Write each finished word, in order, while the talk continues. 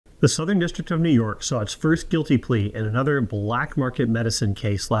The Southern District of New York saw its first guilty plea in another black market medicine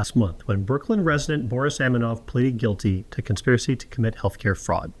case last month when Brooklyn resident Boris Amonov pleaded guilty to conspiracy to commit healthcare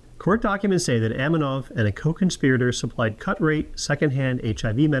fraud. Court documents say that Amonov and a co-conspirator supplied cut-rate, secondhand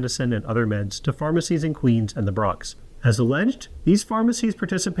HIV medicine and other meds to pharmacies in Queens and the Bronx. As alleged, these pharmacies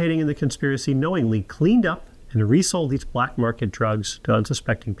participating in the conspiracy knowingly cleaned up and resold these black market drugs to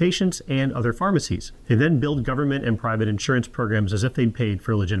unsuspecting patients and other pharmacies. They then billed government and private insurance programs as if they'd paid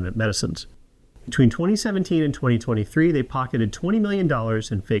for legitimate medicines. Between 2017 and 2023, they pocketed $20 million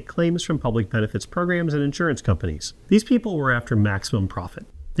in fake claims from public benefits programs and insurance companies. These people were after maximum profit.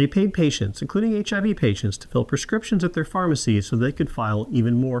 They paid patients, including HIV patients, to fill prescriptions at their pharmacies so they could file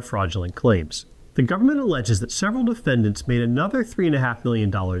even more fraudulent claims. The government alleges that several defendants made another $3.5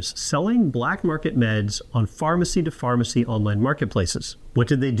 million selling black market meds on pharmacy-to-pharmacy online marketplaces. What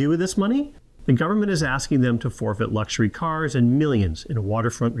did they do with this money? The government is asking them to forfeit luxury cars and millions in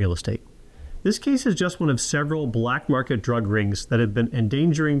waterfront real estate. This case is just one of several black market drug rings that have been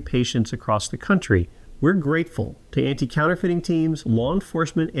endangering patients across the country. We're grateful to anti-counterfeiting teams, law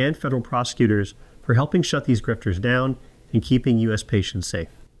enforcement, and federal prosecutors for helping shut these grifters down and keeping U.S. patients safe.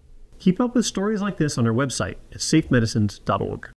 Keep up with stories like this on our website at safemedicines.org.